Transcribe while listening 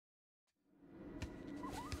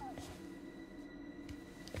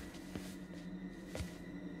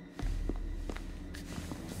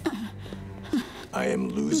am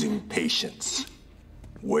losing patience.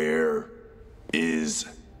 Where is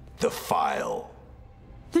the file?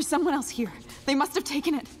 There's someone else here. They must have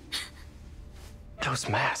taken it. Those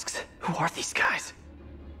masks. Who are these guys?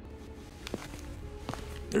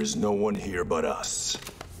 There's no one here but us.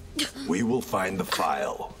 We will find the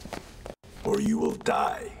file, or you will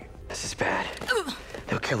die. This is bad.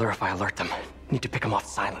 They'll kill her if I alert them. Need to pick them off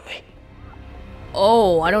silently.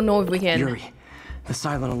 Oh, I don't know if we can. Yuri, the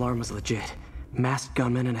silent alarm was legit. Masked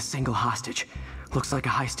gunmen and a single hostage. Looks like a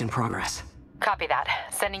heist in progress. Copy that.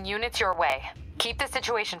 Sending units your way. Keep the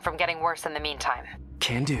situation from getting worse in the meantime.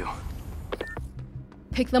 Can do.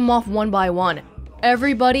 Pick them off one by one.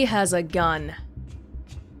 Everybody has a gun.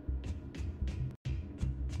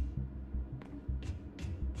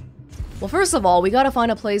 Well, first of all, we gotta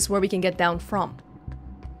find a place where we can get down from.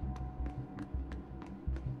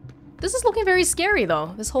 This is looking very scary,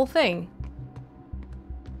 though, this whole thing.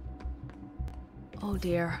 Oh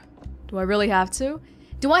dear. Do I really have to?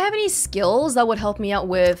 Do I have any skills that would help me out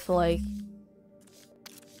with, like...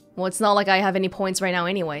 Well, it's not like I have any points right now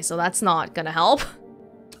anyway, so that's not gonna help.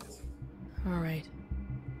 Alright.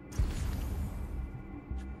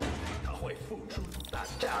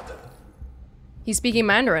 He's speaking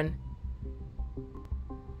Mandarin.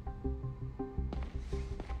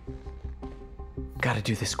 Gotta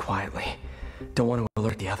do this quietly. Don't want to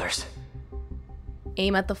alert the others.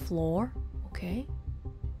 Aim at the floor. Okay.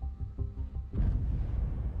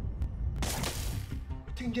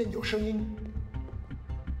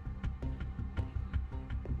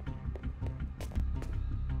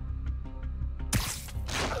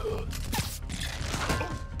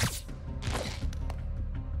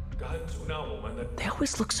 They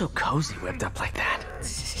always look so cozy whipped up like that.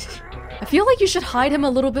 I feel like you should hide him a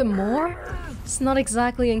little bit more. It's not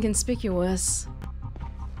exactly inconspicuous.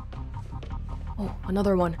 Oh,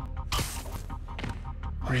 another one.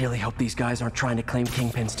 Really hope these guys aren't trying to claim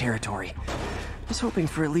Kingpin's territory. Was hoping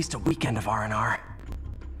for at least a weekend of R&R.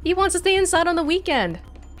 He wants to stay inside on the weekend.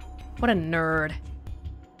 What a nerd.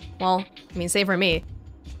 Well, I mean, same for me.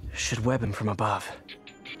 Should web him from above.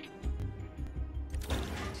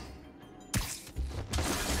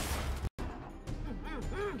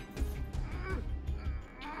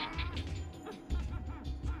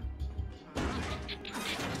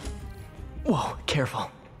 Whoa,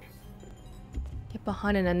 careful. Get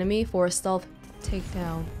behind an enemy for a stealth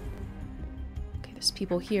takedown. Okay, there's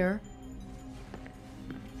people here.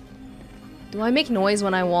 Do I make noise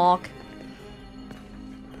when I walk?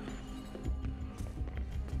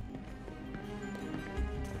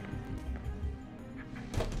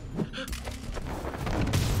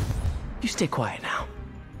 You stay quiet now.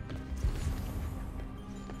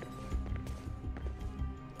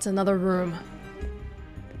 It's another room.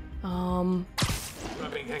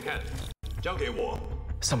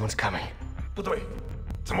 Someone's coming.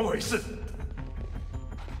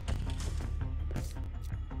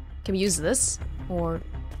 Can we use this? Or...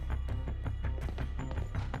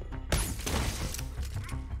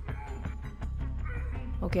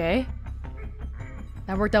 Okay.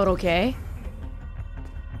 That worked out okay.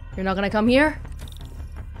 You're not gonna come here?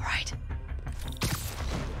 Alright.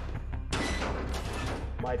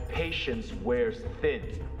 My patience wears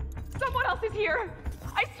thin. Someone else is here.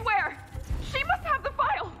 I swear. She must have the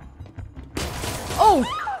file. Oh!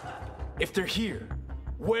 If they're here,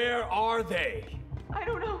 where are they? I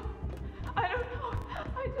don't know. I don't know.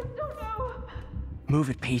 I just don't know. Move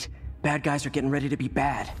it, Pete. Bad guys are getting ready to be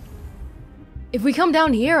bad. If we come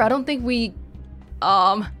down here, I don't think we...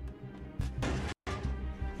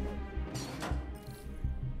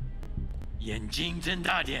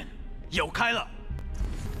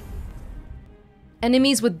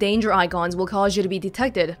 Enemies with danger icons will cause you to be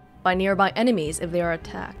detected by nearby enemies if they are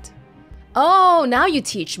attacked. Oh, now you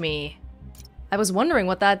teach me. I was wondering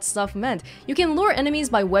what that stuff meant. You can lure enemies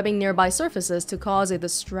by webbing nearby surfaces to cause a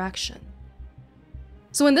distraction.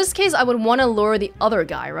 So in this case, I would want to lure the other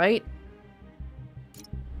guy, right?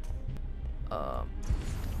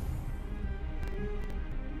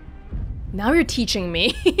 Now you're teaching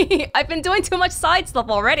me. I've been doing too much side stuff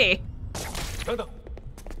already.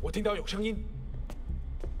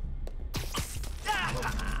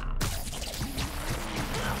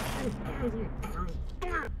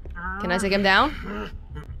 Can I take him down?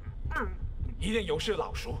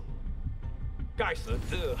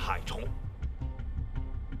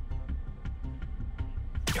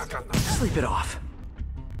 Sleep it off.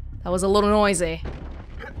 That was a little noisy.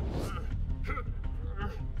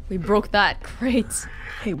 We broke that. Great.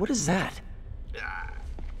 Hey, what is that?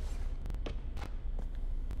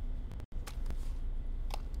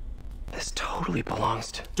 This totally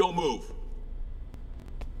belongs to... Don't move.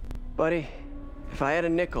 Buddy, if I had a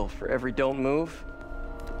nickel for every don't move...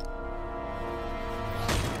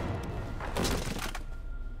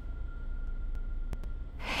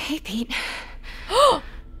 Hey, Pete.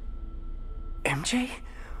 MJ?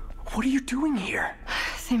 What are you doing here?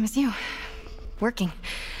 Same as you. Working.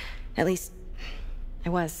 At least, I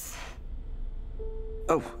was.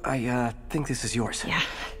 Oh, I think this is yours. Yeah,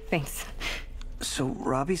 thanks. So,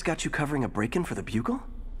 Robbie's got you covering a break-in for the Bugle?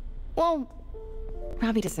 Well,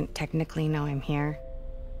 Robbie doesn't technically know I'm here.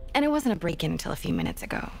 And it wasn't a break-in until a few minutes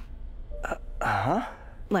ago. Uh-huh?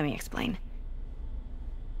 Let me explain.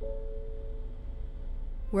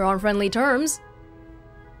 We're on friendly terms.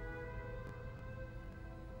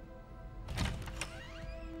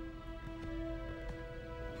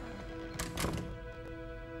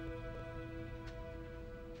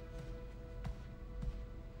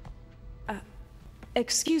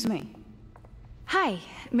 Excuse me. Hi,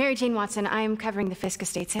 Mary Jane Watson. I'm covering the Fisk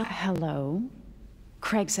estate sale. Hello.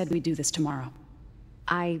 Craig said we'd do this tomorrow.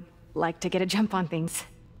 I like to get a jump on things.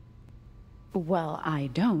 Well, I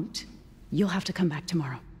don't. You'll have to come back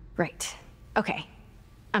tomorrow. Right. Okay.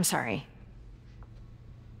 I'm sorry.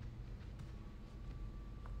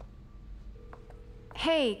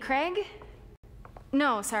 Hey, Craig?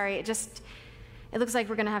 No, sorry. It looks like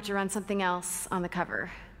we're gonna have to run something else on the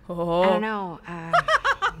cover. Oh. I don't know.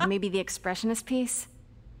 Maybe the expressionist piece?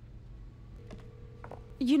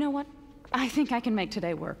 You know what? I think I can make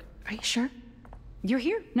today work. Are you sure? You're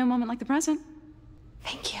here. No moment like the present.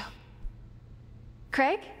 Thank you.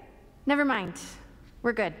 Craig? Never mind.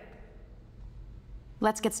 We're good.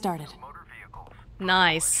 Let's get started.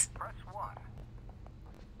 Nice.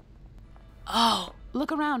 Oh.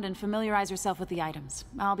 Look around and familiarize yourself with the items.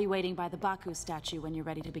 I'll be waiting by the Baku statue when you're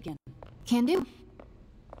ready to begin. Can do.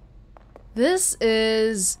 This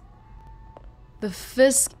is the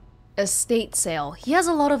Fisk estate sale. He has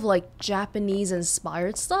a lot of like Japanese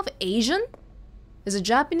inspired stuff. Asian? Is it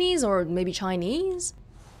Japanese or maybe Chinese?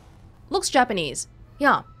 Looks Japanese.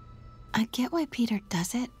 Yeah. I get why Peter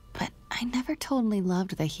does it, but I never totally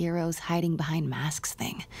loved the heroes hiding behind masks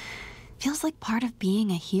thing. Feels like part of being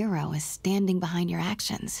a hero is standing behind your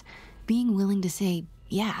actions. Being willing to say,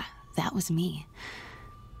 yeah, that was me.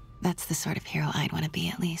 That's the sort of hero I'd want to be,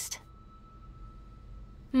 at least.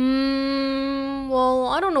 Well,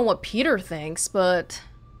 I don't know what Peter thinks, but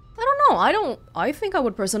I don't know. I think I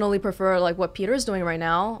would personally prefer like what Peter's doing right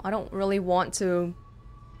now. I don't really want to.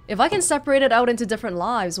 If I can separate it out into different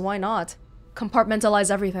lives, why not? Compartmentalize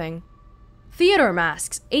everything. Theater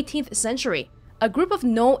masks, 18th century. A group of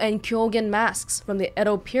No and Kyogen masks from the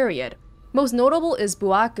Edo period. Most notable is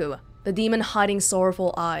Buaku, the demon hiding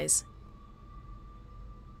sorrowful eyes.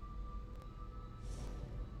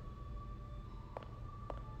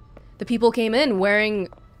 The people came in wearing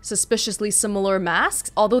suspiciously similar masks,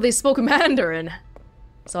 although they spoke Mandarin.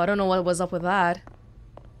 So I don't know what was up with that.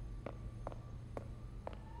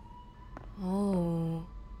 Oh.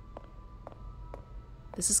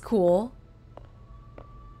 This is cool.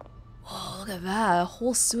 Oh, look at that. A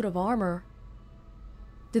whole suit of armor.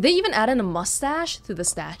 Did they even add in a mustache to the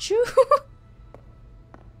statue?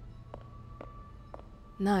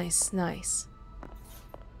 Nice, nice.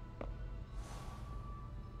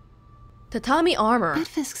 Tatami armor. Bet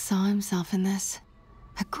Fisk saw himself in this.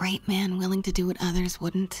 A great man willing to do what others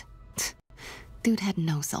wouldn't. Dude had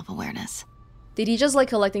no self-awareness. Did he just like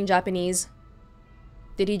collecting Japanese?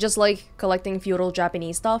 Did he just like collecting feudal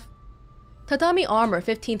Japanese stuff? Tatami armor,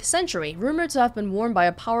 15th century, rumored to have been worn by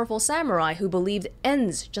a powerful samurai who believed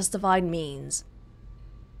ends justified means.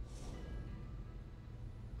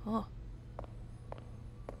 Oh.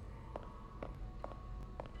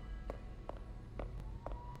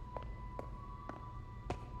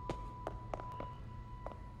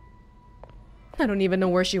 I don't even know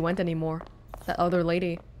where she went anymore. That other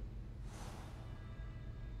lady.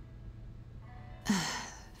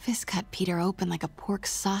 Fisk cut Peter open like a pork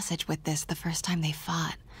sausage with this the first time they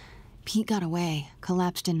fought. Pete got away,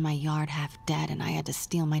 collapsed in my yard half dead, and I had to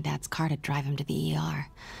steal my dad's car to drive him to the ER.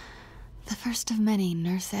 The first of many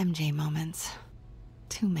Nurse MJ moments.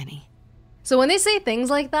 Too many. So when they say things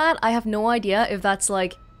like that, I have no idea if that's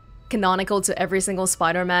like canonical to every single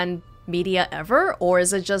Spider-Man media ever, or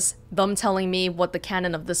is it just them telling me what the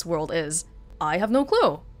canon of this world is? I have no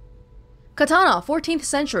clue. Katana, 14th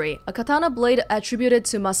century, a katana blade attributed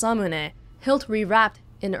to Masamune, hilt rewrapped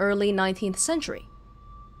in early 19th century.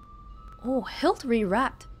 Oh, hilt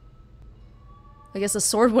rewrapped. I guess the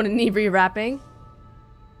sword wouldn't need rewrapping.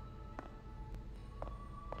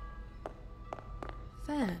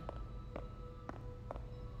 Fan.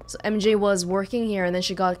 So MJ was working here and then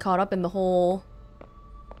she got caught up in the whole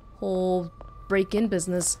break-in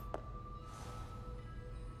business.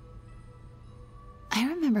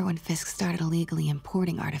 Fisk started illegally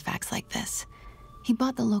importing artifacts like this. He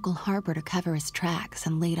bought the local harbor to cover his tracks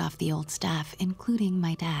and laid off the old staff, including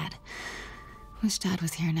my dad. Wish Dad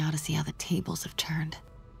was here now to see how the tables have turned.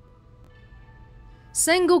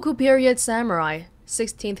 Sengoku period samurai,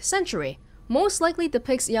 16th century, most likely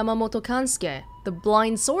depicts Yamamoto Kansuke, the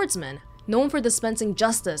blind swordsman, known for dispensing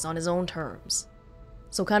justice on his own terms.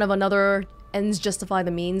 So kind of another ends justify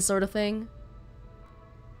the means sort of thing.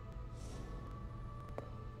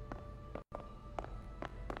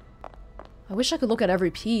 I wish I could look at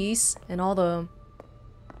every piece and all the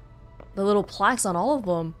little plaques on all of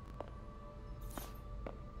them.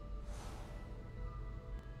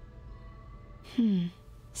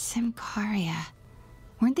 Simcaria.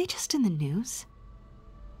 Weren't they just in the news?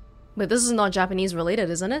 But this is not Japanese related,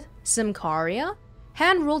 isn't it? Simcaria?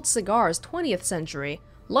 Hand-rolled cigars, 20th century.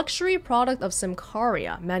 Luxury product of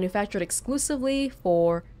Simcaria, manufactured exclusively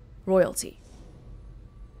for royalty.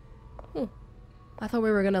 I thought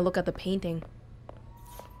we were gonna look at the painting.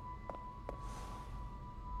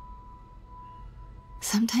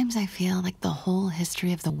 Sometimes I feel like the whole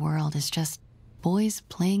history of the world is just boys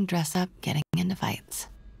playing dress-up, getting into fights.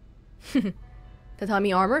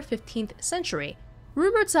 Tatami armor, 15th century.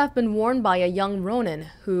 Rumored to have been worn by a young ronin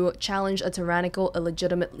who challenged a tyrannical,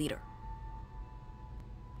 illegitimate leader.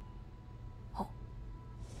 Oh.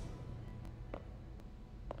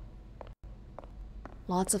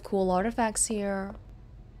 Lots of cool artifacts here.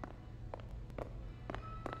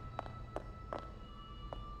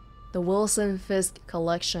 The Wilson Fisk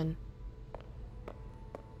collection.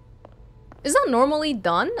 Is that normally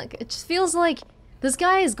done? Like, it just feels like this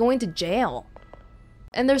guy is going to jail.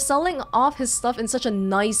 And they're selling off his stuff in such a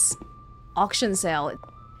nice auction sale.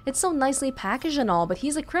 It's so nicely packaged and all, but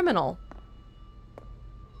he's a criminal.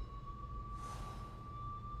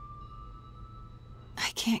 I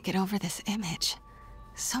can't get over this image.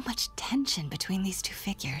 So much tension between these two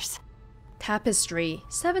figures. Tapestry,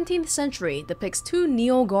 17th century, depicts two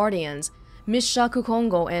neo-guardians, Mishaku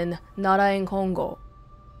Kongo and Narayan Kongo.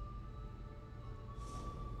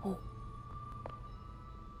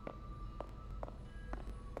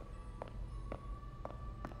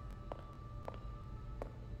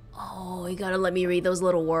 Oh, you gotta let me read those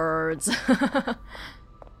little words.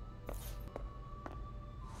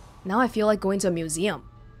 Now I feel like going to a museum.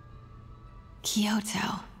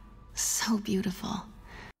 Kyoto. So beautiful.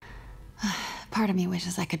 Part of me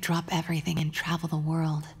wishes I could drop everything and travel the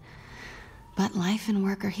world. But life and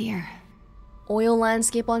work are here. Oil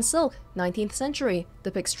landscape on silk, 19th century,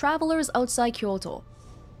 depicts travelers outside Kyoto.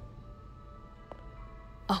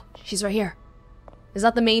 Oh, she's right here. Is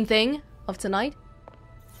that the main thing of tonight?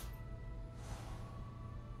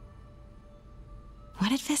 What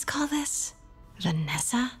did Fisk call this?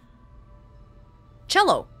 Vanessa?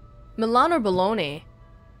 Cello, Milan or Bologna.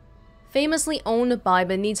 Famously owned by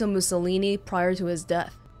Benito Mussolini prior to his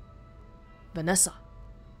death. Vanessa.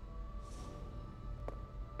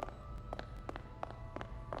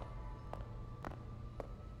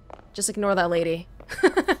 Just ignore that lady.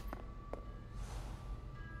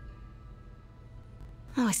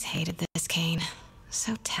 Always hated this cane.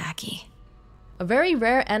 So tacky. A very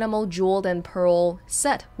rare animal jeweled and pearl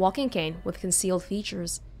set walking cane with concealed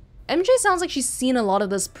features. MJ sounds like she's seen a lot of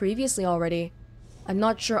this previously already. I'm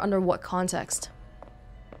not sure under what context.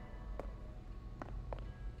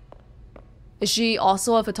 Is she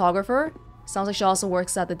also a photographer? Sounds like she also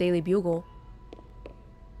works at the Daily Bugle.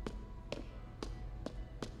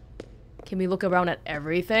 Can we look around at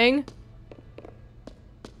everything?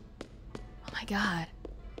 Oh my god.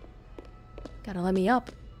 Gotta let me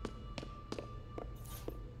up.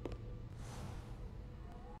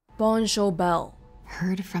 Bon Show Bell.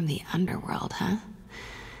 Heard from the underworld, huh?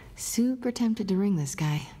 Super tempted to ring this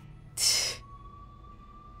guy.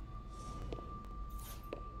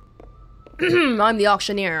 I'm the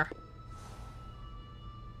auctioneer.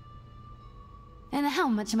 And how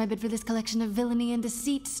much am I bid for this collection of villainy and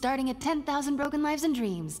deceit, starting at 10,000 broken lives and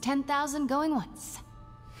dreams, 10,000 going once?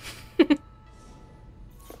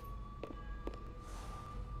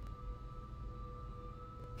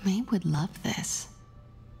 May would love this.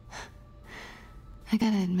 I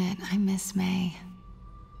gotta admit, I miss May.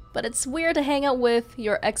 But it's weird to hang out with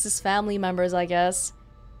your ex's family members, I guess.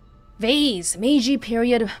 Vase, Meiji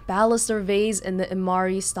period baluster vase in the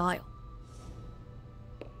Imari style.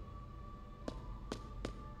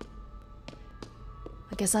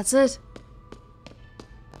 I guess that's it.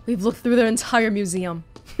 We've looked through their entire museum.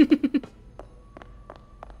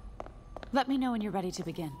 Let me know when you're ready to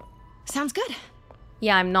begin. Sounds good.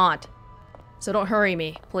 Yeah, I'm not. So don't hurry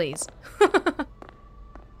me, please.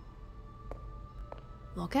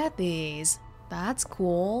 Look at these. That's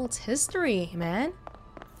cool. It's history, man.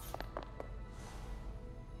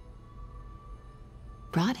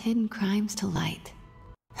 Brought hidden crimes to light.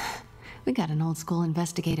 We got an old school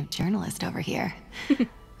investigative journalist over here.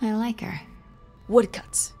 I like her.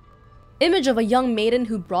 Woodcuts. Image of a young maiden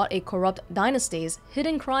who brought a corrupt dynasty's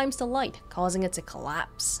hidden crimes to light, causing it to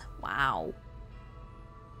collapse. Wow.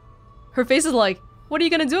 Her face is like, what are you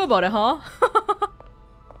gonna do about it, huh?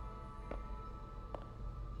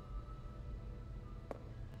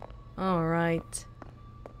 Alright.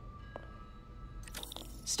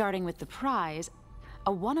 Starting with the prize,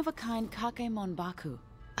 a one-of-a-kind Kakemon Baku.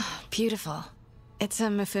 Oh, beautiful. It's a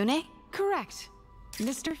Mifune? Correct.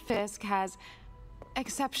 Mr. Fisk has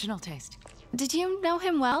exceptional taste. Did you know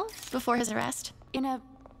him well before his arrest? In a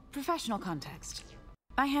professional context.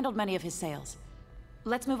 I handled many of his sales.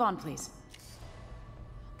 Let's move on, please.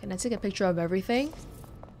 Can I take a picture of everything?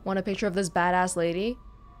 Want a picture of this badass lady?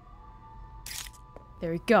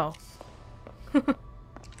 There we go.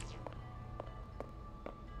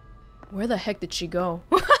 Where the heck did she go?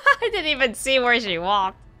 I didn't even see where she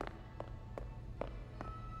walked.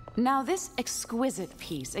 Now this exquisite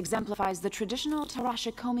piece exemplifies the traditional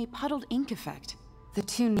Tarashikomi puddled ink effect. The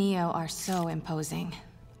two Neo are so imposing.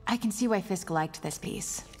 I can see why Fisk liked this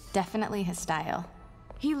piece. Definitely his style.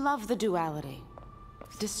 He loved the duality.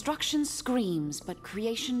 Destruction screams, but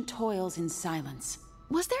creation toils in silence.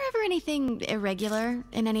 Was there ever anything irregular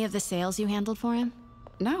in any of the sales you handled for him?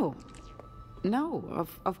 No. No,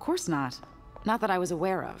 of course not. Not that I was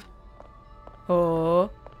aware of.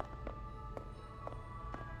 Oh.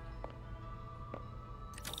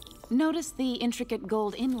 Notice the intricate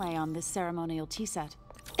gold inlay on this ceremonial tea set.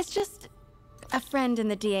 It's just... a friend in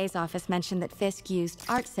the DA's office mentioned that Fisk used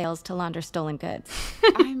art sales to launder stolen goods.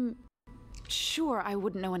 I'm sure I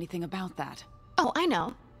wouldn't know anything about that. Oh, I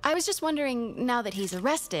know. I was just wondering, now that he's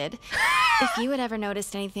arrested, if you had ever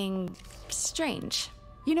noticed anything strange.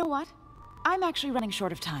 You know what? I'm actually running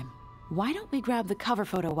short of time. Why don't we grab the cover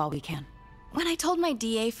photo while we can? When I told my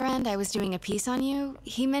DA friend I was doing a piece on you,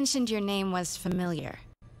 he mentioned your name was familiar.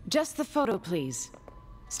 Just the photo, please.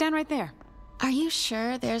 Stand right there. Are you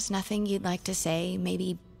sure there's nothing you'd like to say,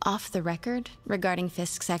 maybe off the record, regarding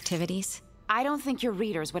Fisk's activities? I don't think your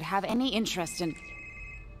readers would have any interest in...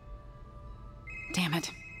 Damn it.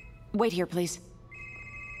 Wait here, please.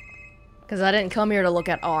 Because I didn't come here to look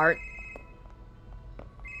at art.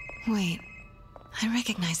 Wait. I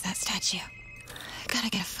recognize that statue. I gotta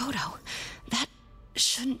get a photo. That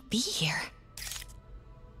shouldn't be here.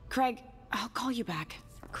 Craig, I'll call you back.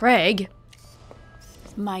 Craig?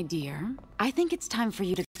 My dear, I think it's time for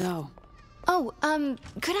you to go. Oh,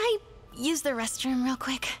 could I use the restroom real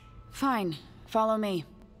quick? Fine. Follow me.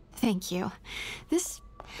 Thank you. This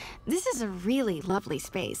is a really lovely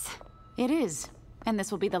space. It is. And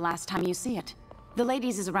this will be the last time you see it. The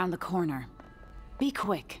ladies is around the corner. Be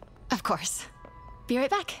quick. Of course. Be right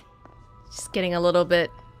back. Just getting a little bit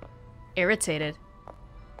irritated.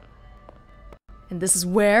 And this is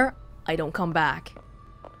where I don't come back.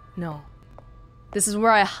 No. This is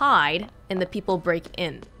where I hide and the people break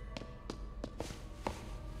in.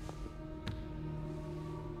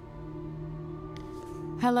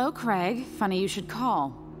 Hello, Craig. Funny you should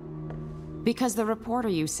call. Because the reporter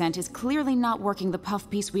you sent is clearly not working the puff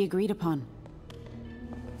piece we agreed upon.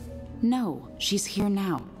 No, she's here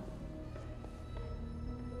now.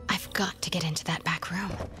 I've got to get into that back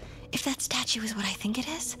room. If that statue is what I think it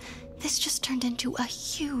is, this just turned into a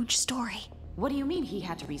huge story. What do you mean he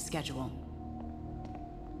had to reschedule?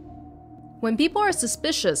 When people are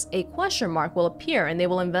suspicious, a question mark will appear and they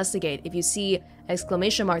will investigate. If you see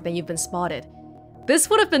exclamation mark, then you've been spotted. This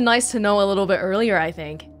would have been nice to know a little bit earlier, I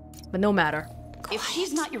think. But no matter. If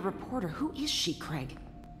she's not your reporter, who is she, Craig?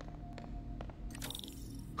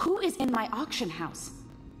 Who is in my auction house?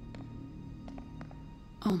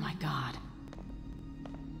 Oh my god.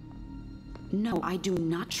 No, I do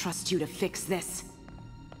not trust you to fix this.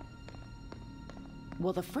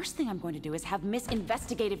 Well, the first thing I'm going to do is have Miss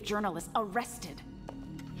Investigative Journalist arrested.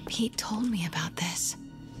 Pete told me about this.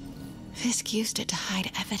 Fisk used it to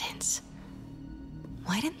hide evidence.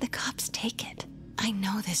 Why didn't the cops take it? I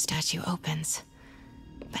know this statue opens.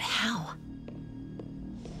 But how?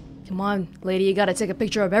 Come on, lady, you gotta take a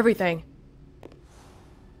picture of everything.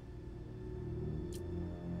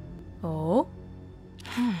 Oh?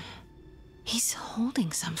 He's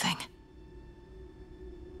holding something.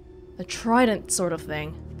 A trident sort of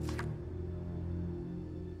thing.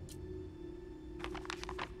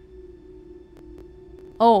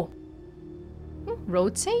 Oh.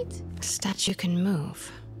 Rotate? Statue can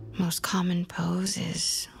move. Most common pose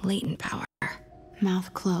is latent power.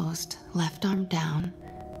 Mouth closed, left arm down,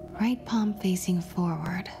 Right palm facing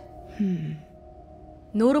forward.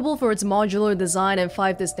 Notable for its modular design and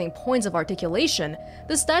 5 distinct points of articulation,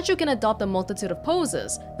 the statue can adopt a multitude of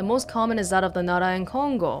poses. The most common is that of the Narayan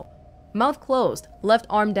Kongo. Mouth closed, left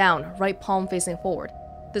arm down, right palm facing forward.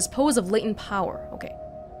 This pose of latent power. Okay.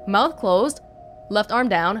 Mouth closed, left arm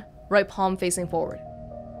down, right palm facing forward.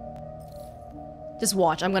 Just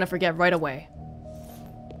watch, I'm gonna forget right away.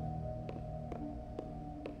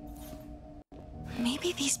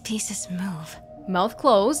 Maybe these pieces move. Mouth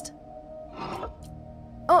closed.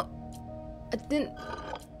 Oh, I didn't...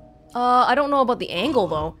 I don't know about the angle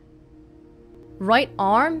though. Right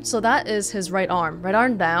arm, so that is his right arm. Right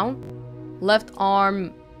arm down. Left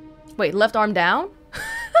arm... Wait, left arm down?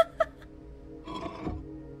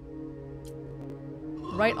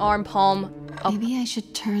 Right arm, palm up. Maybe I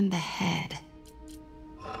should turn the head.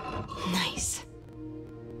 Nice.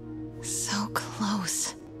 So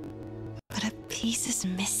close. But a piece is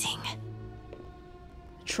missing.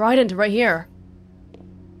 Trident right here.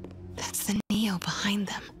 That's the Neo behind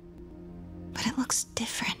them. But it looks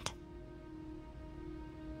different.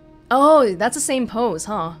 Oh, that's the same pose,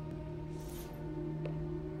 huh?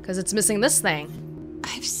 Because it's missing this thing.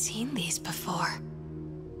 I've seen these before.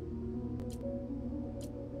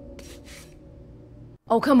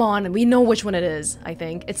 Oh, come on. We know which one it is, I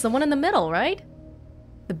think. It's the one in the middle, right?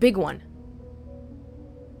 The big one.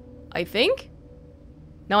 I think?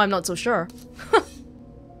 Now I'm not so sure.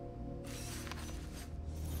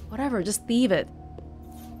 Whatever, just leave it.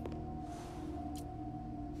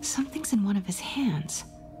 Something's in one of his hands.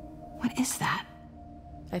 What is that?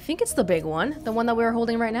 I think it's the big one, the one that we're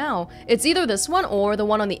holding right now. It's either this one or the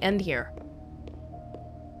one on the end here.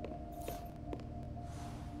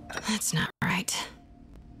 That's not right.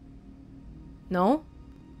 No?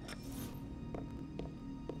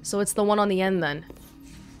 So it's the one on the end then.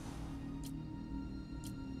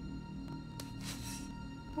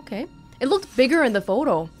 Okay. It looked bigger in the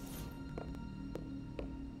photo.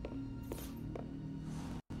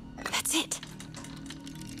 That's it.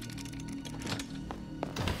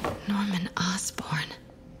 Norman Osborn.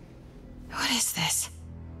 What is this?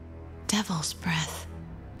 Devil's breath.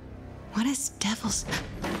 What is devil's...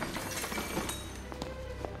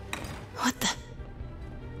 What the...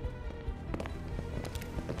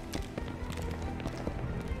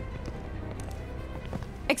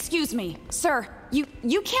 Excuse me, sir.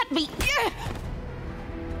 You can't be...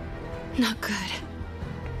 Not good.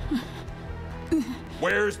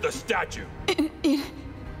 Where's the statue?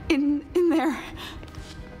 In there.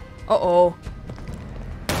 Uh-oh.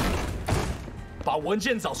 把文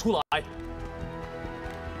件找出来。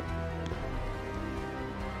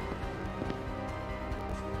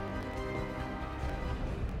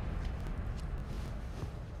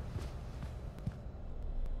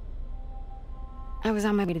 I was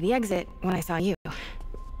on my way to the exit when I saw you.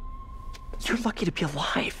 You're lucky to be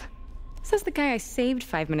alive. Says the guy I saved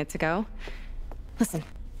 5 minutes ago. Listen,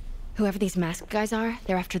 whoever these masked guys are,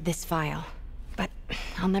 they're after this file. But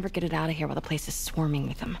I'll never get it out of here while the place is swarming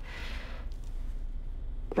with them.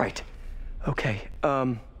 Right. Okay,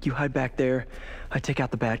 you hide back there. I take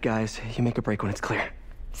out the bad guys. You make a break when it's clear.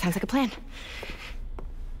 Sounds like a plan.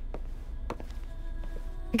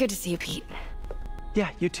 Good to see you, Pete. Yeah,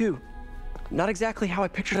 you too. Not exactly how I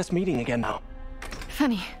pictured us meeting again, though.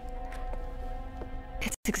 Funny.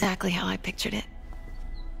 It's exactly how I pictured it.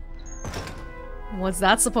 What's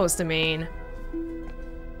that supposed to mean?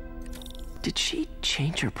 Did she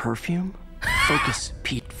change her perfume? Focus,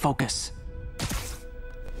 Pete, focus.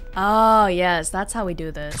 Oh, yes, that's how we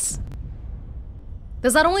do this.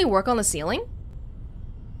 Does that only work on the ceiling?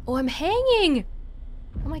 Oh, I'm hanging!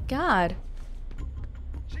 Oh my god.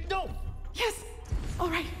 Yes. All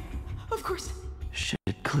right. Of course. Should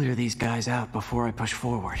clear these guys out before I push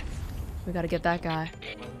forward. We gotta get that guy.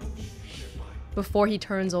 Before he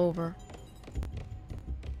turns over.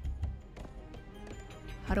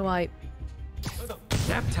 How do I...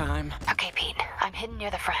 Nap time. Okay, Pete. I'm hidden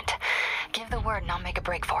near the front. Give the word and I'll make a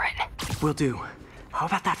break for it. Will do. How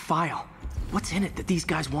about that file? What's in it that these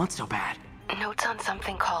guys want so bad? Notes on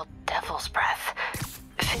something called Devil's Breath.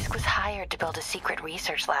 Fisk was hired to build a secret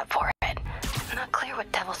research lab for it. Not clear what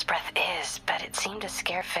Devil's Breath is, but it seemed to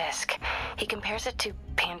scare Fisk. He compares it to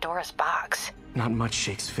Pandora's box. Not much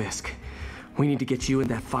shakes Fisk. We need to get you and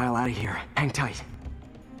that file out of here. Hang tight.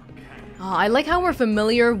 I like how we're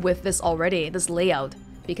familiar with this already, this layout,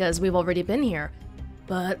 because we've already been here.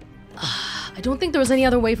 But I don't think there was any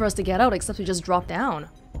other way for us to get out except to just drop down.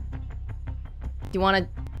 Do you want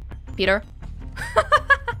to... Peter?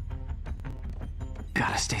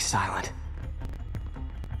 Gotta stay silent.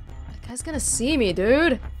 That guy's gonna see me,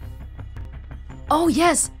 dude. Oh,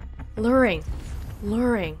 yes! Luring.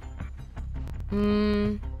 Luring.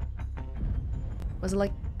 Was it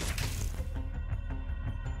like...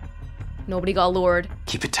 Nobody got lured.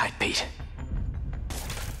 Keep it tight, Pete.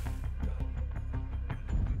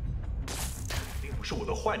 并不是我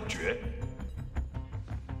的幻觉。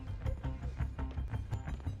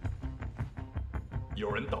有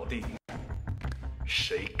人倒地，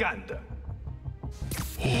谁干的？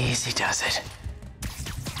 Easy does it.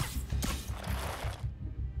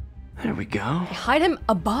 There we go. Hide him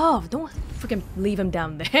above. Don't freaking leave him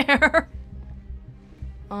down there.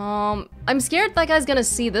 I'm scared that guy's gonna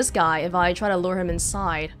see this guy if I try to lure him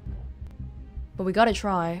inside. But we gotta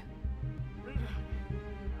try.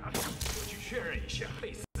 我去确认一下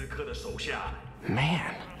贝斯科的手下。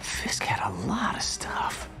 Man, Fisk had a lot of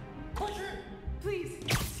stuff. Please,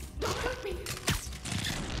 don't hurt me.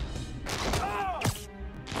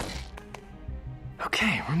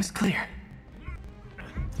 Okay, room is clear.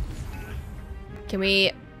 Can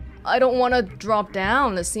we... I don't want to drop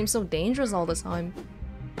down. It seems so dangerous all the time.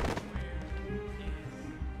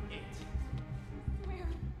 Where?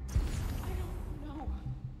 I don't know.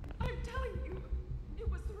 I'm telling you, it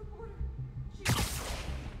was the reporter. She...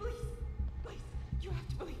 Please, please, you have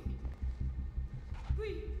to believe me.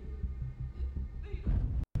 Please.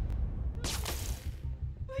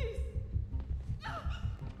 Please.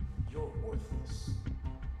 You're worthless.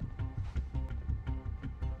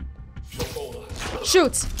 受够了。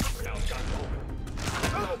 Shoot! 不要战斗。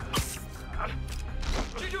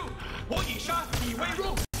记住，我以杀以为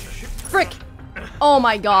荣。 Frick! Oh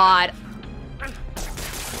my god.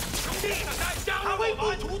 兄弟，他会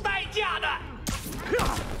付出代价的。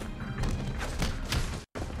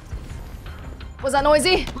 Was that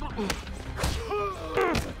noisy?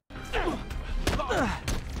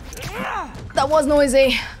 That was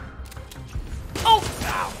noisy. Oh!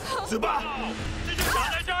 死吧！这就卡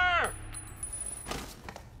在这儿。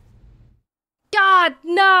 God,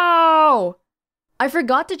 no! I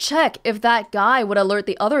forgot to check if that guy would alert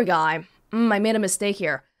the other guy. I made a mistake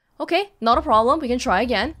here. Okay, not a problem. We can try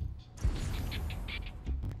again.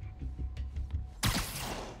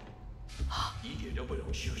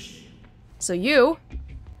 So you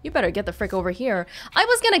better get the frick over here. I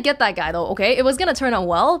was gonna get that guy though, okay? It was gonna turn out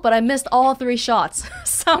well, but I missed all 3 shots.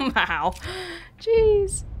 Somehow.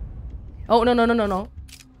 Jeez. Oh, no, no, no, no, no.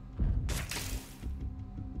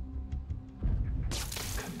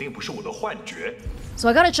 肯定不是我的幻觉。 So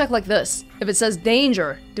I gotta check like this. If it says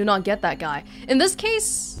danger, do not get that guy. In this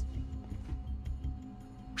case...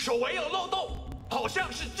 手围有漏洞，好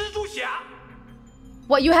像是蜘蛛侠。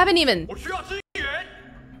 What, you haven't even... 我需要支援，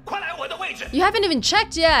快来我的位置。 You haven't even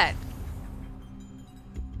checked yet.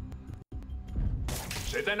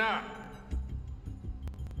 谁在那儿？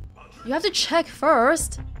 You have to check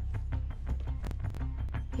first.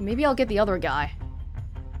 Okay, maybe I'll get the other guy.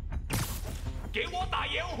 给我打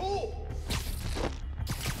掩护！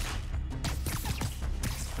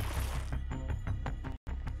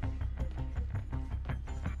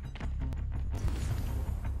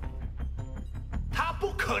 他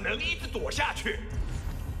不可能一直躲下去。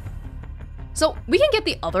 So, we can get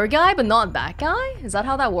the other guy, but not that guy? Is that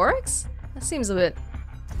how that works? That seems a bit...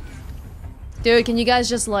 Dude, can you guys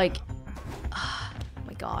just like... Oh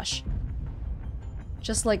my gosh.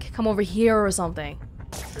 Just like, come over here or something.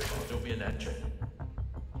 确保周边安全。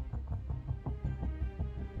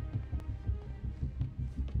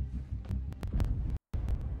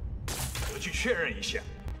 我去确认一下。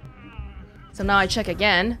 So now I check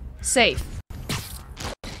again. Safe.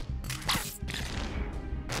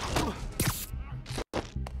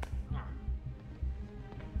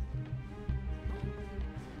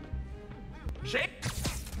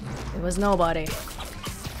 It was nobody.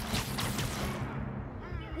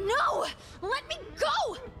 No! Let me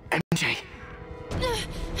go! MJ.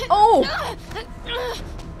 Oh!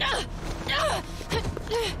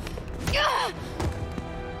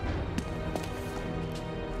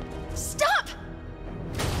 Stop!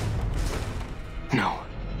 No.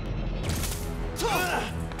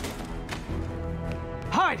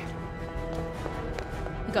 Hide!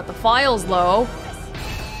 You got the files low.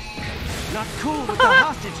 Not cool with the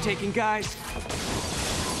hostage taking, guys.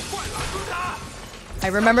 I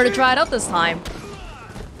remember to try it out this time.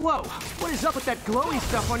 Whoa, what is up with that glowy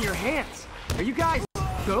stuff on your hands? Are you guys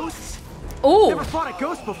ghosts? Oh! Never fought a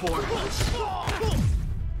ghost before.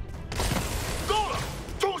 够了，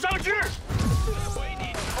冲上去！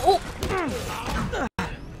 Oh!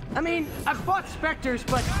 I mean, I've fought specters,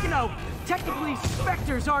 but, you know, technically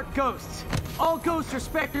specters aren't ghosts. All ghosts are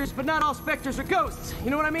specters, but not all specters are ghosts.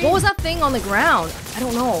 You know what I mean? What was that thing on the ground? I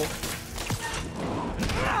don't know.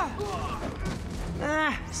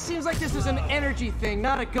 Seems like this is an energy thing,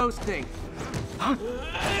 not a ghost thing. Huh?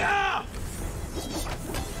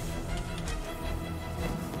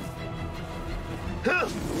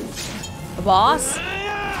 The boss?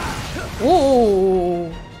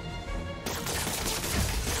 Ooh.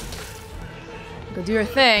 Go do your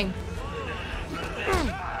thing.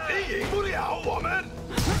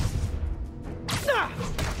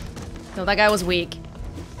 No, that guy was weak.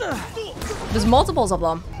 There's multiples of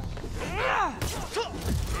them.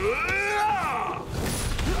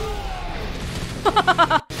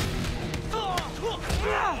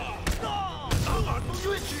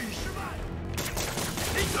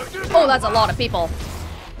 Oh, that's a lot of people.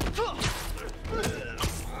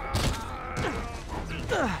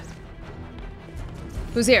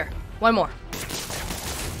 Who's here? One more.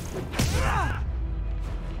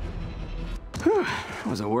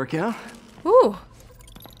 Was it a workout? Ooh.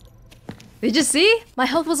 Did you see? My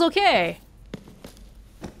health was okay.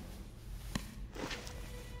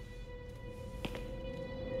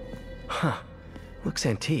 Huh. Looks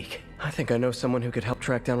antique. I think I know someone who could help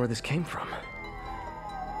track down where this came from.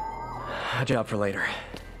 A job for later.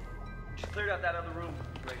 Just cleared out that other room.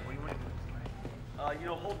 Right,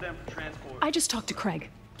 hold them for transport. I just talked to Craig.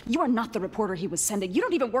 You are not the reporter he was sending. You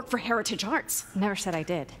don't even work for Heritage Arts. Never said I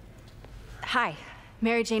did. Hi,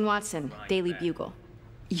 Mary Jane Watson, Daily Bugle.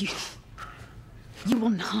 You will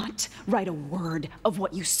not write a word of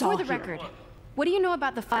what you saw For the here. record, what do you know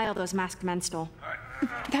about the file those masked men stole?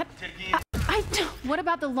 That... I don't... What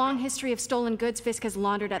about the long history of stolen goods Fisk has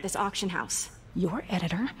laundered at this auction house? Your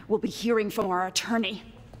editor will be hearing from our attorney.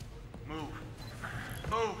 Move.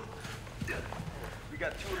 Move. We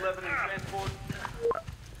got 211 in transport.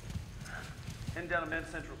 Heading down to Men's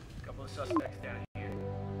Central. Couple of suspects down here.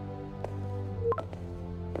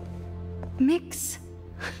 Mix.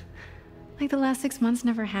 Like the last 6 months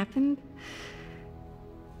never happened?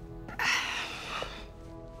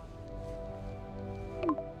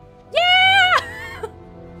 Yeah!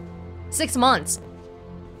 6 months.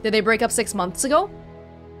 Did they break up 6 months ago?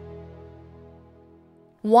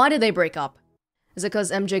 Why did they break up? Is it because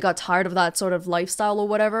MJ got tired of that sort of lifestyle or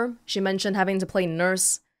whatever? She mentioned having to play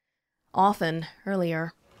nurse often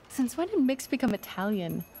earlier. Since when did Mix become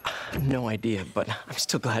Italian? No idea, but I'm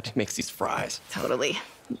still glad he makes these fries. Totally.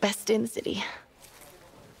 Best in the city.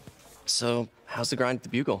 So, how's the grind at the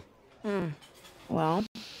Bugle? Well,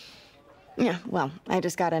 I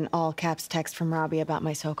just got an all-caps text from Robbie about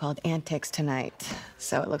my so-called antics tonight.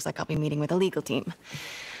 So it looks like I'll be meeting with a legal team.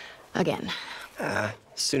 Again. As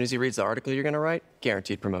soon as he reads the article you're gonna write,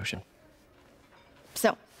 guaranteed promotion.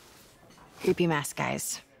 So, creepy mask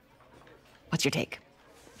guys. What's your take?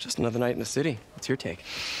 Just another night in the city. What's your take?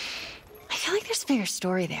 I feel like there's a bigger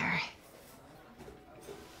story there.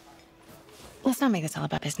 Let's not make this all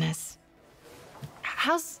about business.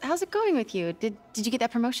 How's it going with you? Did you get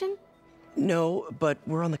that promotion? No, but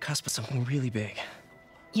we're on the cusp of something really big.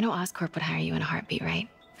 You know Oscorp would hire you in a heartbeat, right?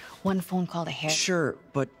 One phone call to Harry. Sure,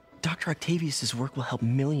 but Dr. Octavius's work will help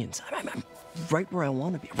millions. I'm right where I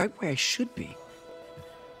want to be, right where I should be.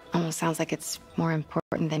 Almost sounds like it's more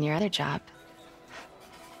important than your other job.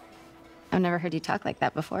 I've never heard you talk like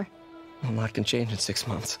that before. A lot can change in 6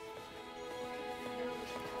 months.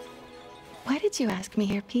 Why did you ask me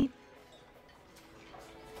here, Pete?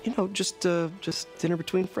 You know, just dinner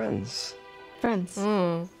between friends. Friends.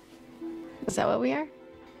 Is that what we are?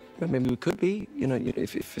 Well, maybe we could be, you know,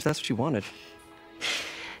 if that's what you wanted.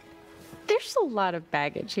 There's a lot of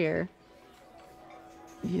baggage here.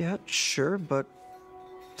 Yeah, sure, but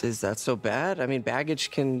is that so bad? I mean,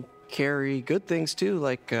 baggage can carry good things too,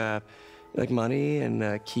 like money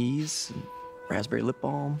and keys, and raspberry lip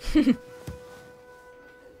balm.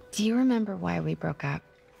 Do you remember why we broke up?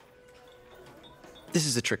 This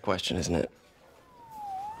is a trick question, isn't it?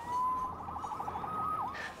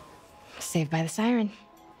 Saved by the siren.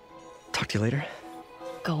 Talk to you later.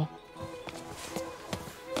 Go.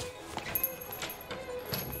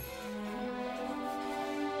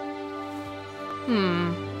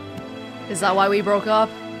 Is that why we broke up?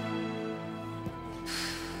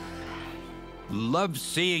 Love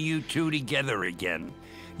seeing you two together again.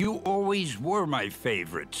 You always were my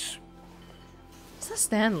favorites. Is that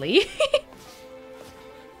Stanley?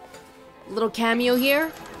 Little cameo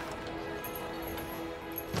here.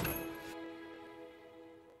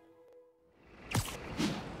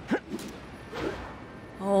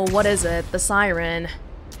 Oh, what is it? The siren.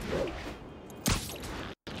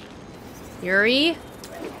 Yuri?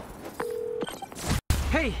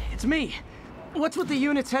 Hey, it's me. What's with the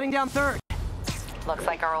units heading down 3rd? Looks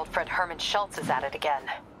like our old friend Herman Schultz is at it again.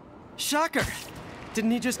 Shocker.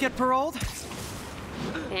 Didn't he just get paroled?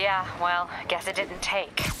 Yeah, well, guess it didn't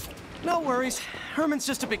take. No worries. Herman's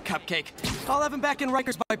just a big cupcake. I'll have him back in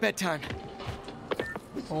Rikers by bedtime.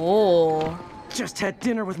 Oh. Just had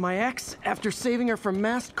dinner with my ex after saving her from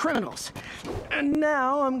masked criminals. And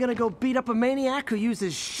now I'm gonna go beat up a maniac who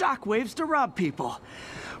uses shockwaves to rob people.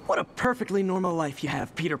 What a perfectly normal life you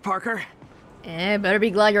have, Peter Parker. Better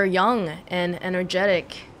be glad you're young and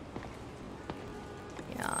energetic.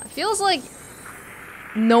 Yeah, it feels like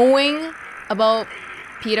knowing about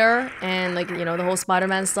Peter and, like, you know, the whole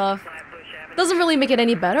Spider-Man stuff doesn't really make it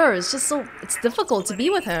any better. It's just it's difficult to be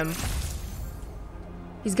with him.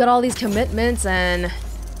 He's got all these commitments and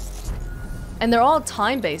they're all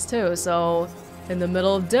time-based too, so in the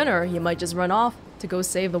middle of dinner, you might just run off to go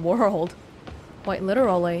save the world. Quite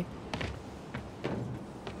literally.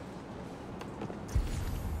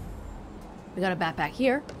 We got a backpack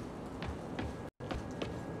here.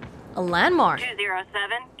 A landmark.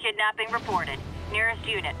 207, kidnapping reported. Nearest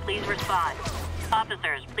unit, please respond.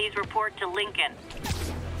 Officers, please report to Lincoln.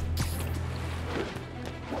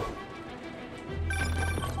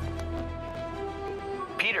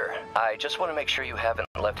 Peter, I just want to make sure you haven't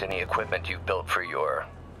left any equipment you've built for your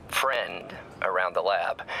friend around the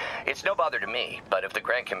lab. It's no bother to me, but if the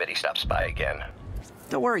grant committee stops by again...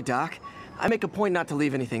 Don't worry, Doc. I make a point not to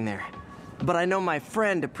leave anything there. But I know my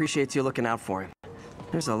friend appreciates you looking out for him.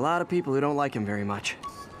 There's a lot of people who don't like him very much.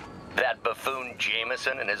 That buffoon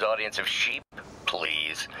Jameson and his audience of sheep?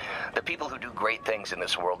 Please. The people who do great things in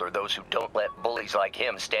this world are those who don't let bullies like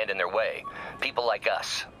him stand in their way. People like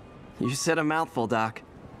us. You said a mouthful, Doc.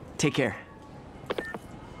 Take care.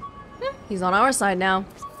 He's on our side now.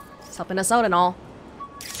 He's helping us out and all.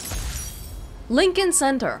 Lincoln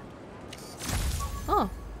Center. Oh,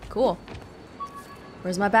 cool.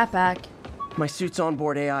 Where's my backpack? My suit's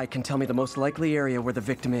onboard AI can tell me the most likely area where the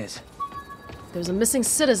victim is. There's a missing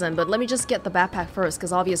citizen, but let me just get the backpack first,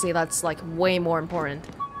 because obviously that's, like, way more important.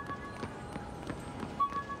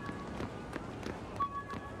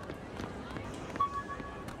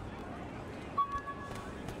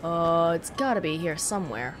 It's gotta be here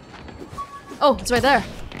somewhere. Oh, it's right there.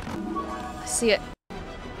 I see it.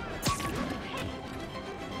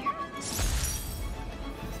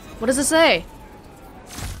 What does it say?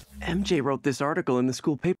 MJ wrote this article in the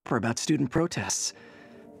school paper about student protests.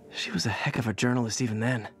 She was a heck of a journalist even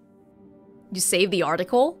then. You saved the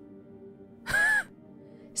article?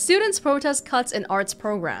 Students protest cuts in arts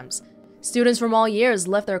programs. Students from all years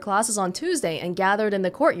left their classes on Tuesday and gathered in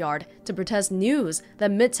the courtyard to protest news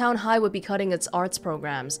that Midtown High would be cutting its arts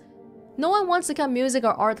programs. No one wants to cut music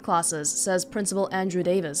or art classes, says Principal Andrew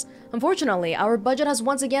Davis. Unfortunately, our budget has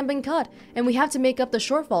once again been cut, and we have to make up the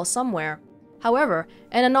shortfall somewhere. However,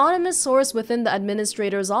 an anonymous source within the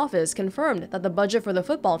administrator's office confirmed that the budget for the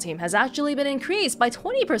football team has actually been increased by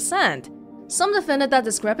 20%. Some defended that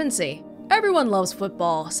discrepancy. Everyone loves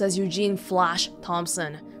football, says Eugene Flash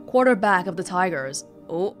Thompson, quarterback of the Tigers.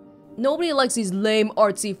 Oh, nobody likes these lame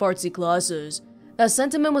artsy-fartsy classes. That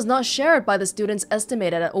sentiment was not shared by the students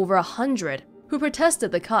estimated at over 100 who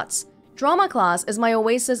protested the cuts. Drama class is my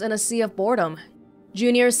oasis in a sea of boredom,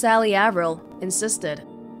 Junior Sally Averill insisted.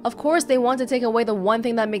 Of course, they want to take away the one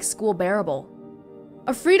thing that makes school bearable.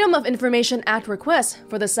 A Freedom of Information Act request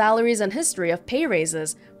for the salaries and history of pay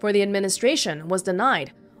raises for the administration was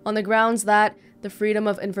denied on the grounds that the Freedom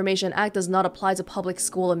of Information Act does not apply to public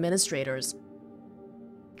school administrators.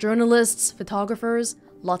 Journalists, photographers,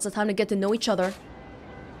 lots of time to get to know each other.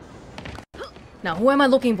 Now, who am I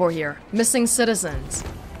looking for here? Missing citizens.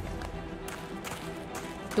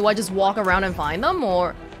 Do I just walk around and find them,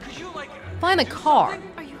 or find a car?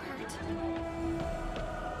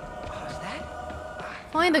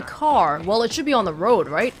 Find a car. Well, it should be on the road,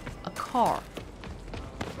 right? A car.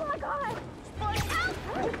 Oh my God!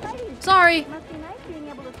 Sorry. Must be nice being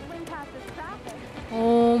able to swim past this traffic.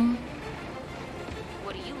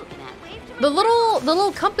 What are you looking at? The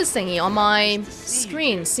little compass thingy on my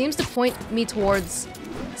screen seems to point me towards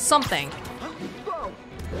something.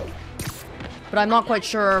 But I'm not quite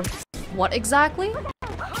sure what exactly.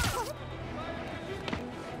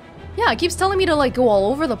 Yeah, it keeps telling me to, like, go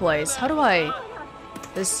all over the place. How do I...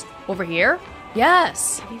 This over here?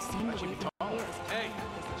 Yes! Have you seen the way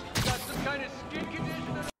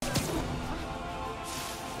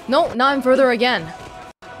No, now I'm further again.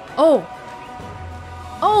 Oh!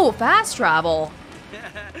 Oh, fast travel!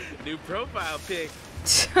 New profile pic.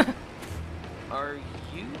 Are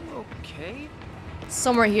you okay?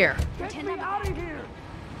 Somewhere here. Get me out of here!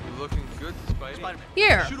 You looking good, Spidey.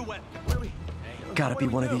 Here! Shoot away. Gotta be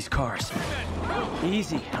one of these cars.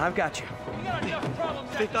 Easy, I've got you.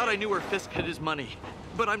 They thought I knew where Fisk hid his money,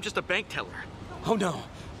 but I'm just a bank teller. Oh no,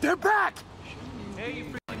 they're back!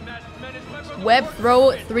 Web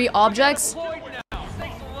throw 3 objects.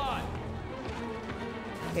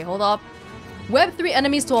 Okay, hold up. Web 3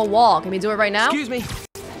 enemies to a wall. Can we do it right now? Excuse me.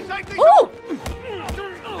 Ooh!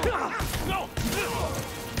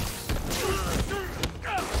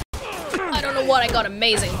 I don't know what I got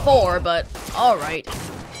amazing for, but alright.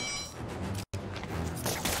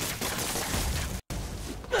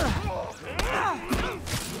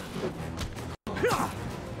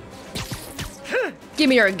 Give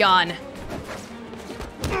me your gun.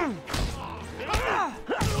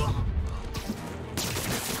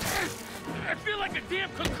 I feel like a damn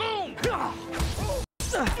cocoon!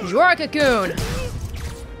 You're a cocoon.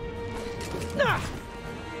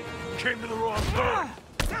 Came to the wrong turn.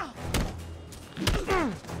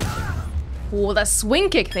 Ooh, that swing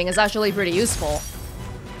kick thing is actually pretty useful.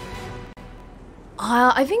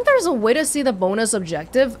 I think there's a way to see the bonus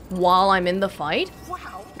objective while I'm in the fight.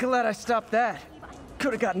 Glad I stopped that.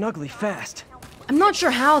 Could have gotten ugly fast. I'm not sure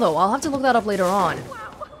how though. I'll have to look that up later on.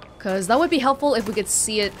 Cause that would be helpful if we could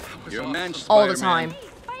see it all the time.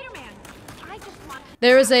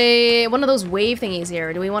 There is one of those wave thingies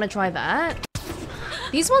here. Do we want to try that?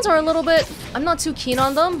 These ones are a little bit... I'm not too keen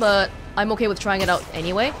on them, but I'm okay with trying it out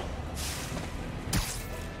anyway.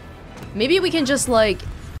 Maybe we can just, like,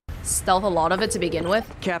 stealth a lot of it to begin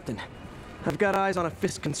with. Captain, I've got eyes on a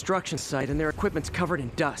Fisk construction site and their equipment's covered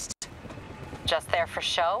in dust. Just there for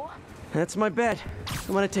show? That's my bet.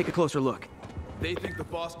 I'm gonna take a closer look. They think the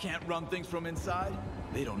boss can't run things from inside?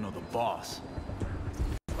 They don't know the boss.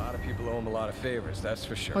 A lot of people owe him a lot of favors, that's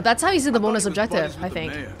for sure. Well, that's how you see the bonus objective, I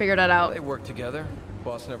think. Figure that out. They work together.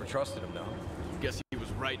 Boss never trusted him, though. Guess he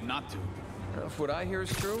was right not to. If what I hear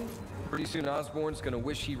is true, pretty soon Osborn's gonna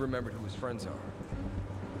wish he remembered who his friends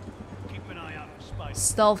are. Keep an eye out for Spider.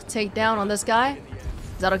 Stealth takedown on this guy.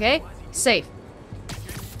 Is that okay? Safe.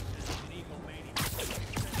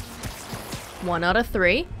 1 out of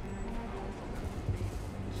 3.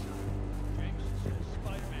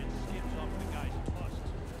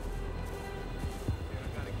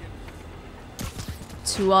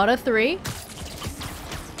 Two out of 3.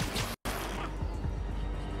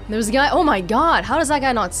 There's a guy. Oh my god, how does that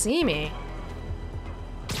guy not see me?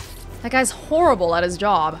 That guy's horrible at his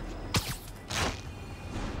job.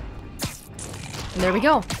 And there we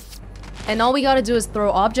go. And all we gotta do is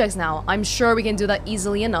throw objects now. I'm sure we can do that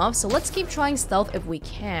easily enough, so let's keep trying stealth if we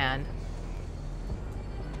can.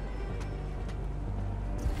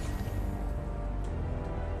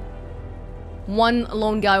 One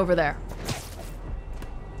lone guy over there.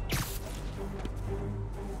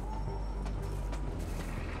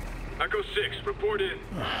 Echo 6, report in.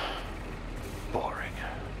 Boring.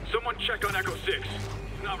 Someone check on Echo 6.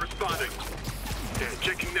 He's not responding. Yeah,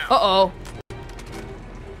 checking now. Uh-oh.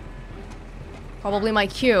 Probably my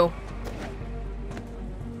cue.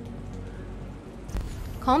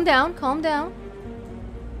 Calm down, calm down.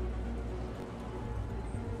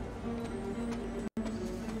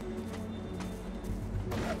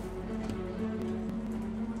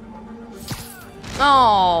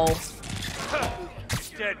 Oh.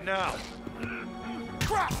 Dead now.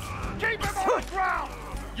 Crap! Keep him on the ground!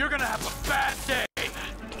 You're gonna have a bad day!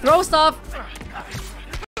 Throw stuff!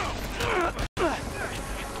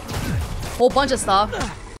 Whole bunch of stuff.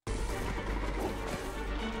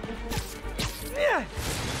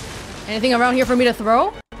 Anything around here for me to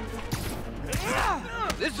throw?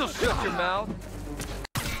 This'll shut your mouth.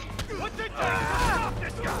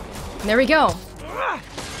 There we go.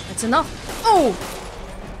 That's enough. Oh!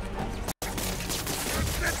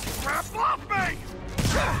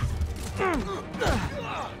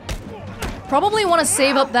 Probably want to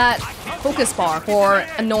save up that focus bar for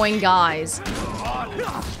annoying guys.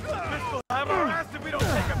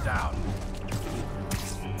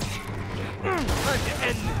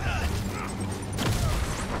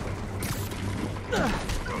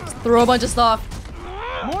 Throw a bunch of stuff.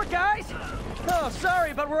 More guys? Oh,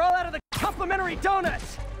 sorry, but we're all out of the complimentary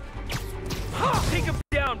donuts. Take him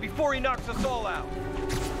down before he knocks us all out.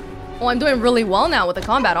 Oh, I'm doing really well now with the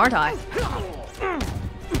combat, aren't I?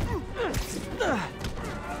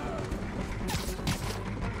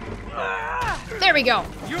 There we go.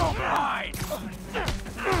 You're mine.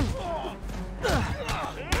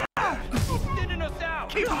 Thinning us out.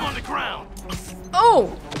 Keep him on the ground.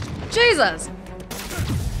 Oh, Jesus.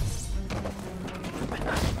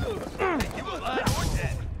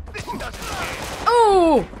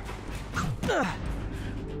 Oh.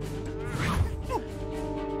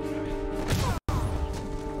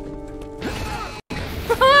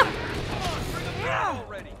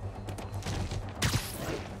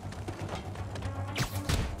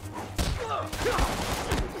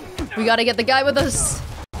 We gotta get the guy with us.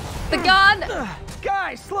 The gun!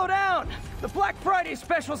 Guys, slow down! The Black Friday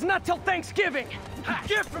special's not till Thanksgiving!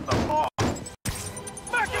 Get from the ball!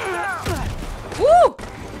 Back it down! Woo!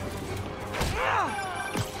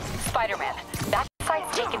 Spider-Man, that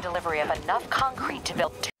site's taken delivery of enough concrete to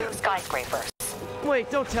build 2 skyscrapers. Wait,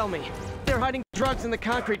 don't tell me. They're hiding drugs in the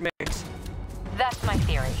concrete mix. That's my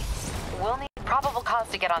theory. We'll need probable cause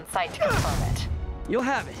to get on site to confirm it. You'll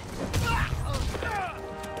have it.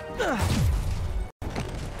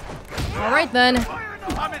 Alright then.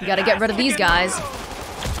 We gotta get rid of these guys.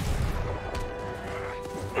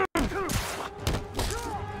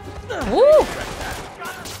 Woo!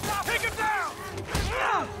 Take him down!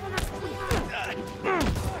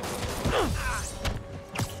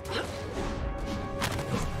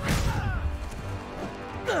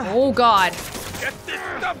 Oh god. Get this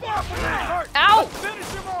stuff off of me! Ow! Finish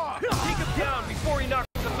him off! Take him down before he knocks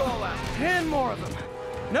us all out. 10 more of them.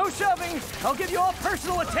 No shoving. I'll give you all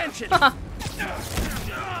personal attention.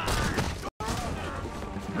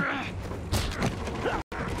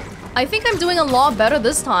 I think I'm doing a lot better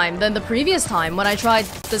this time than the previous time when I tried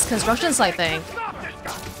this construction site thing.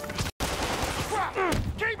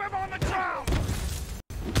 Keep him on the ground!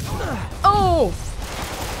 Oh!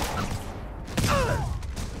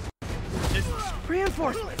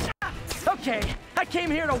 Reinforcements. Okay, I came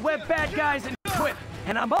here to web bad guys and quit,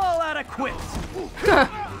 and I'm all out of quips.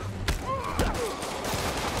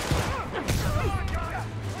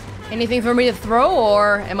 Anything for me to throw,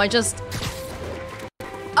 or am I just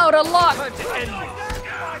out of luck?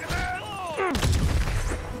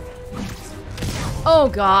 Oh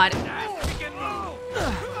god.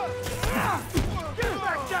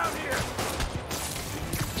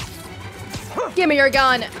 Give me your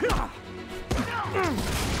gun.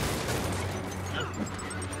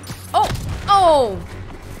 Oh! Oh!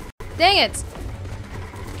 Dang it!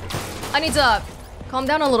 I need to calm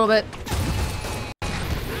down a little bit.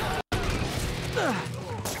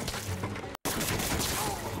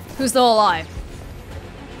 Who's still alive?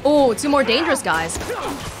 Oh, 2 more dangerous guys.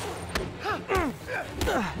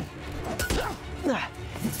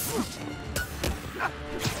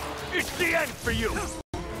 It's the end for you!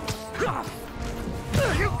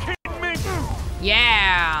 Are you kidding me?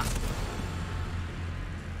 Yeah!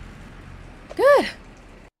 Good.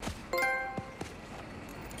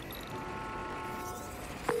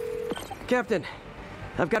 Captain,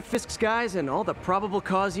 I've got Fisk's guys and all the probable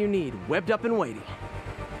cause you need, webbed up and waiting.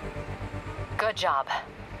 Good job.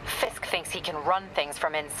 Fisk thinks he can run things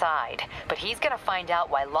from inside, but he's gonna find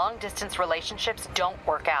out why long-distance relationships don't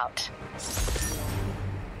work out.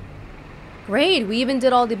 Great, we even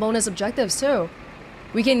did all the bonus objectives too.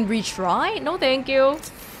 We can retry? No thank you.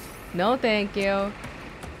 No thank you.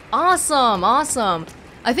 Awesome, awesome.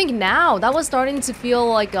 I think now that was starting to feel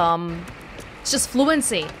like it's just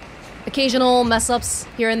fluency. Occasional mess ups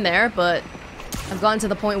here and there, but I've gotten to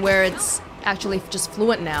the point where it's actually just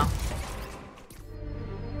fluent now.